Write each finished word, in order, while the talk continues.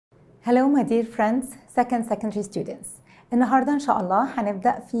Hello my dear friends, secondary students. النهاردة إن شاء الله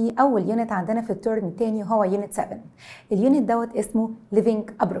هنبدأ في أول يونت عندنا في الترم الثاني وهو يونت 7. اليونت دوت اسمه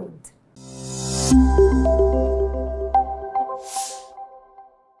Living Abroad.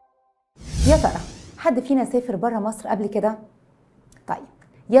 يا ترى حد فينا سافر برا مصر قبل كده؟ طيب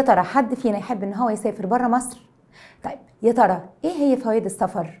يا ترى حد فينا يحب إن هو يسافر برا مصر؟ طيب يا ترى إيه هي فوائد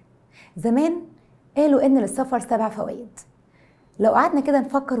السفر؟ زمان قالوا إن للسفر 7 فوائد. لو قعدنا كده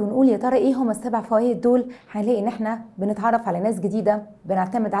نفكر ونقول يا ترى ايه هما ال7 فوائد دول، هنلاقي ان احنا بنتعرف على ناس جديدة،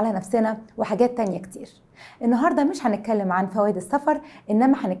 بنعتمد على نفسنا وحاجات تانية كتير. النهاردة مش هنتكلم عن فوائد السفر،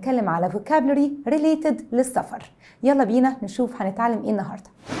 انما هنتكلم على vocabulary related للسفر. يلا بينا نشوف هنتعلم ايه النهاردة.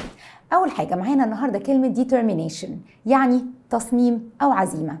 اول حاجة معانا النهاردة كلمة determination، يعني تصميم او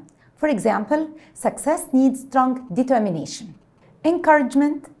عزيمة. For example, success needs strong determination.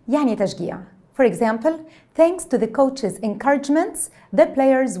 Encouragement يعني تشجيع. For example, thanks to the coach's encouragements, the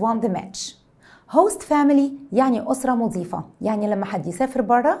players won the match. Host family يعني أسرة مضيفة، يعني لما حد يسافر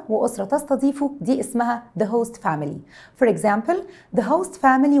برا وأسرة تستضيفه دي اسمها the host family. For example, the host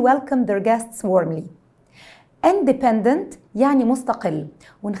family welcomed their guests warmly. Independent يعني مستقل،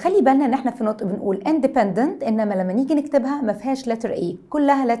 ونخلي بالنا ان احنا في النطق بنقول independent، انما لما نيجي نكتبها ما فيهاش letter A،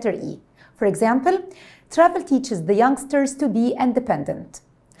 كلها letter E. For example, travel teaches the youngsters to be independent.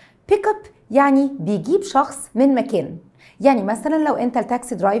 Pick up يعني بيجيب شخص من مكان، يعني مثلا لو انت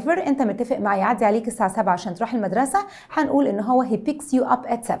التاكسي درايفر، انت متفق معاه يعدي عليك الساعه 7 عشان تروح المدرسه، هنقول ان هو he picks you up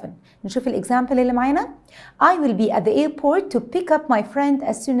at 7. نشوف الاكزامبل اللي معانا. I will be at the airport to pick up my friend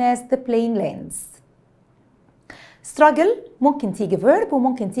as soon as the plane lands. struggle ممكن تيجي verb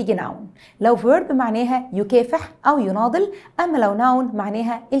وممكن تيجي noun. لو verb معناها يكافح او يناضل، اما لو noun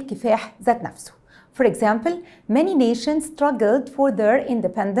معناها الكفاح ذات نفسه. For example, many nations struggled for their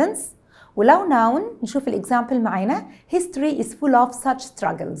independence. ولو noun نشوف الإكزامبل معانا. History is full of such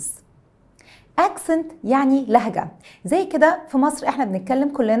struggles. Accent يعني لهجة. زي كده في مصر احنا بنتكلم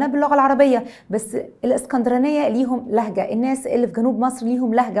كلنا باللغة العربية، بس الإسكندرانية ليهم لهجة، الناس اللي في جنوب مصر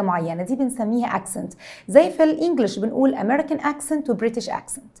ليهم لهجة معينة، دي بنسميها accent. زي في الإنجليش بنقول American accent و British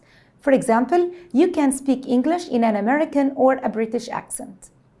accent. For example, you can speak English in an American or a British accent.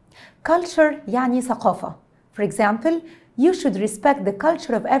 Culture يعني ثقافة. For example, you should respect the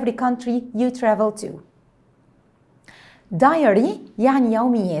culture of every country you travel to. Diary يعني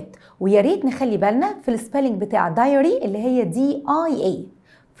يوميات، ويا ريت نخلي بالنا في السبيلنج بتاع diary اللي هي DIA.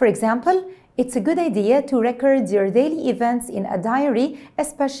 For example, it's a good idea to record your daily events in a diary,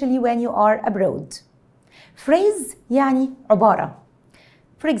 especially when you are abroad. Phrase يعني عبارة.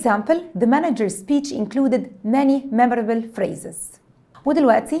 For example, the manager's speech included many memorable phrases.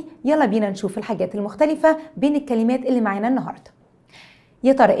 ودلوقتي يلا بينا نشوف الحاجات المختلفة بين الكلمات اللي معانا النهاردة.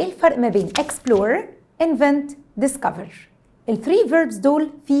 يا ترى ايه الفرق ما بين explore, invent, discover؟ الثري verbs دول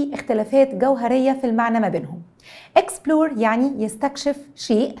في اختلافات جوهرية في المعنى ما بينهم. explore يعني يستكشف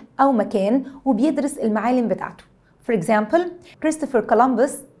شيء أو مكان وبيدرس المعالم بتاعته. For example, Christopher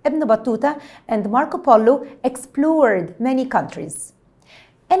Columbus ابن بطوطة and Marco Polo explored many countries.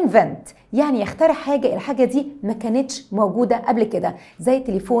 invent يعني يخترع حاجة، الحاجة دي ما كانتش موجودة قبل كده، زي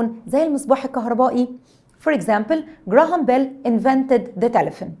التليفون، زي المصباح الكهربائي. For example, Graham Bell invented the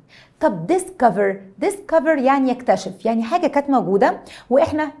telephone. طب discover يعني يكتشف، يعني حاجة كانت موجودة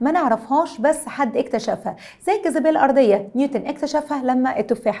وإحنا ما نعرفهاش بس حد اكتشفها، زي الجاذبية الأرضية، نيوتن اكتشفها لما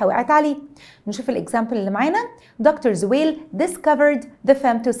التفاحة وقعت عليه. نشوف الإكزامبل اللي معانا. Dr. Zewail discovered the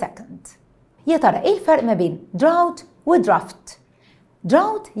femtosecond. يا ترى إيه الفرق ما بين drought و draft؟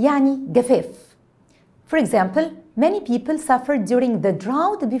 drought يعني جفاف. For example, many people suffered during the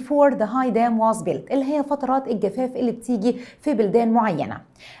drought before the high dam was built، اللي هي فترات الجفاف اللي بتيجي في بلدان معينة.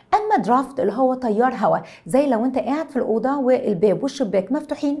 أما draft اللي هو تيار هواء، زي لو أنت قاعد في الأوضة والباب والشباك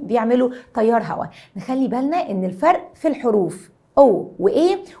مفتوحين بيعملوا تيار هواء. نخلي بالنا إن الفرق في الحروف O و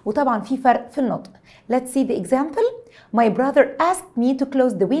A، وطبعا في فرق في النطق. Let's see the example. My brother asked me to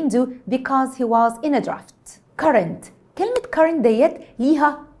close the window because he was in a draft. Current. كلمة current ديت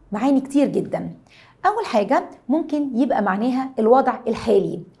ليها معاني كتير جدا. أول حاجة ممكن يبقى معناها الوضع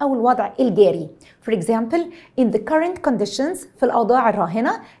الحالي أو الوضع الجاري. For example, in the current conditions في الأوضاع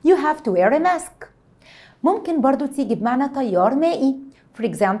الراهنة you have to wear a mask. ممكن برضو تيجي بمعنى تيار مائي. For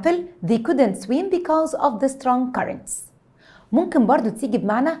example, they couldn't swim because of the strong currents. ممكن برضو تيجي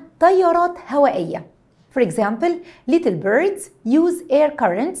بمعنى تيارات هوائية. For example, little birds use air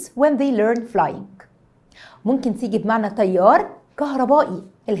currents when they learn flying. ممكن تيجي بمعنى تيار كهربائي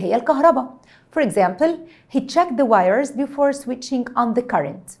اللي هي الكهرباء. For example, he checked the wires before switching on the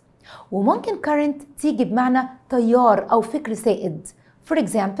current. وممكن current تيجي بمعنى تيار أو فكر سائد. For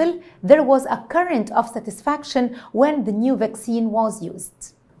example, there was a current of satisfaction when the new vaccine was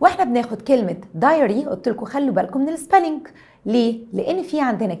used. واحنا بناخد كلمة diary قلت لكم خلوا بالكم من السبيلنج. ليه؟ لأن في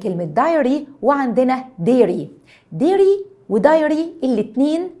عندنا كلمة diary وعندنا dairy. dairy ودايري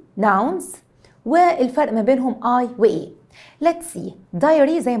الاتنين nouns والفرق ما بينهم I و A. Let's see.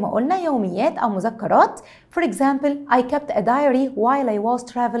 diary زي ما قلنا يوميات أو مذكرات. For example, I kept a diary while I was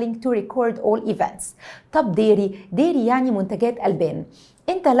traveling to record all events. طب dairy يعني منتجات ألبان.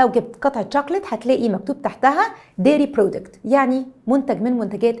 انت لو جبت قطعة شوكولات هتلاقي مكتوب تحتها dairy product يعني منتج من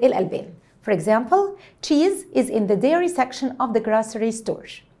منتجات الألبان. For example, cheese is in the dairy section of the grocery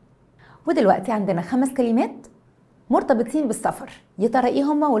store. ودلوقتي عندنا 5 كلمات مرتبطين بالسفر. يا ترى ايه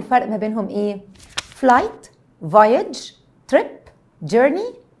هما والفرق ما بينهم ايه؟ flight, voyage, trip,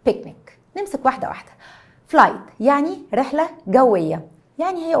 journey, picnic. نمسك واحدة واحدة. flight يعني رحلة جوية،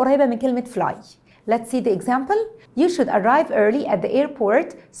 يعني هي قريبة من كلمة fly. Let's see the example. You should arrive early at the airport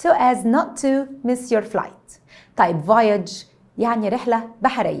so as not to miss your flight. طيب voyage يعني رحلة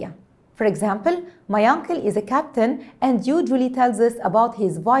بحرية. For example, my uncle is a captain and usually tells us about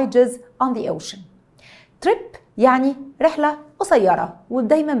his voyages on the ocean. Trip يعني رحلة قصيرة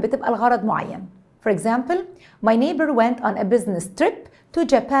ودايما بتبقى الغرض معين. For example, my neighbor went on a business trip to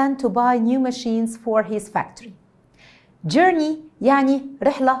Japan to buy new machines for his factory. Journey يعني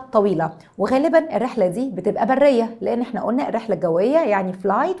رحلة طويلة، وغالبا الرحلة دي بتبقى برية لأن احنا قلنا الرحلة الجوية يعني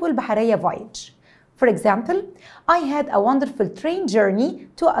flight والبحرية voyage. For example, I had a wonderful train journey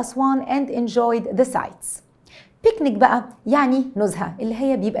to Aswan and enjoyed the sights. بيكنيك بقى يعني نزهة اللي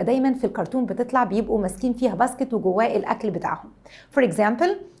هي بيبقى دايما في الكرتون بتطلع بيبقوا ماسكين فيها باسكت وجواه الأكل بتاعهم. For example,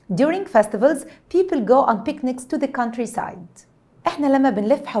 during festivals, people go on picnics to the countryside. احنا لما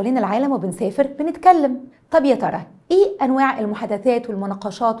بنلف حوالين العالم وبنسافر بنتكلم. طب يا ترى ايه انواع المحادثات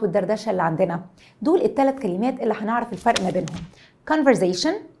والمناقشات والدردشه اللي عندنا؟ دول ال3 كلمات اللي هنعرف الفرق ما بينهم.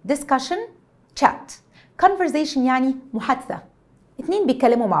 conversation, discussion, chat. conversation يعني محادثه، اتنين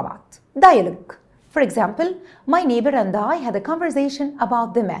بيتكلموا مع بعض. dialogue. For example, my neighbor and I had a conversation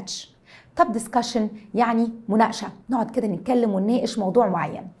about the match. طب discussion يعني مناقشه، نقعد كده نتكلم ونناقش موضوع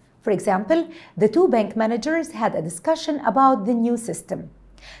معين. For example, the 2 bank managers had a discussion about the new system.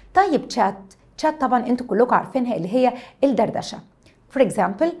 طيب chat طبعا انتوا كلكم عارفينها اللي هي الدردشة. For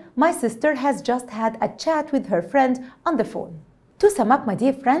example, my sister has just had a chat with her friend on the phone. To sum up my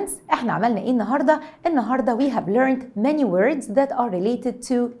dear friends, احنا عملنا ايه النهاردة؟ النهاردة we have learned many words that are related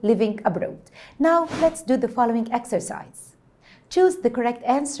to living abroad. Now let's do the following exercise. Choose the correct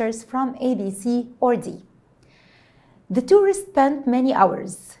answers from A, B, C or D. The tourist spent many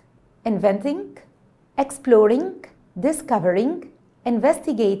hours inventing, exploring, discovering,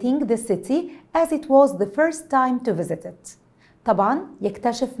 investigating the city as it was the first time to visit it. طبعا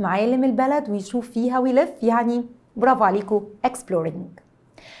يكتشف معالم البلد ويشوف فيها ويلف، يعني برافو عليكم exploring.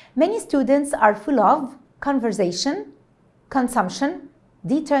 Many students are full of conversation, consumption,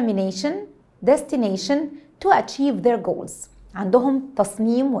 determination, destination to achieve their goals. عندهم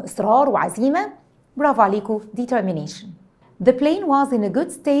تصميم وإصرار وعزيمة، برافو عليكم determination. The plane was in a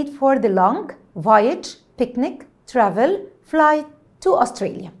good state for the long voyage, picnic, travel, flight to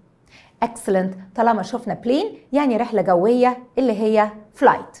Australia. Excellent. طالما شفنا plane يعني رحلة جوية اللي هي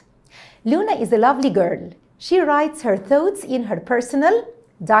flight. Luna is a lovely girl. She writes her thoughts in her personal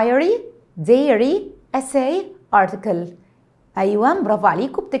diary, essay, article. أيوة برافو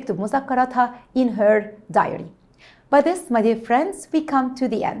عليكم، بتكتب مذكراتها in her diary. By this, my dear friends, we come to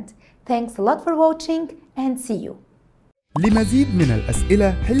the end. Thanks a lot for watching and see you. لمزيد من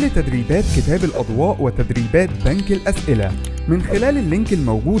الأسئلة حل تدريبات كتاب الأضواء وتدريبات بنك الأسئلة من خلال اللينك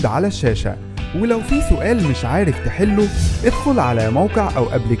الموجود على الشاشة. ولو في سؤال مش عارف تحله ادخل على موقع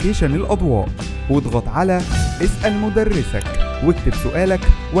أو أبليكيشن الأضواء واضغط على اسأل مدرسك واكتب سؤالك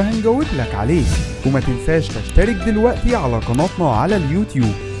وهنجاوب لك عليه. وما تنساش تشترك دلوقتي على قناتنا على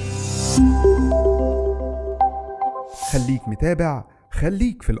اليوتيوب. خليك متابع،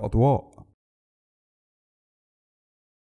 خليك في الأضواء.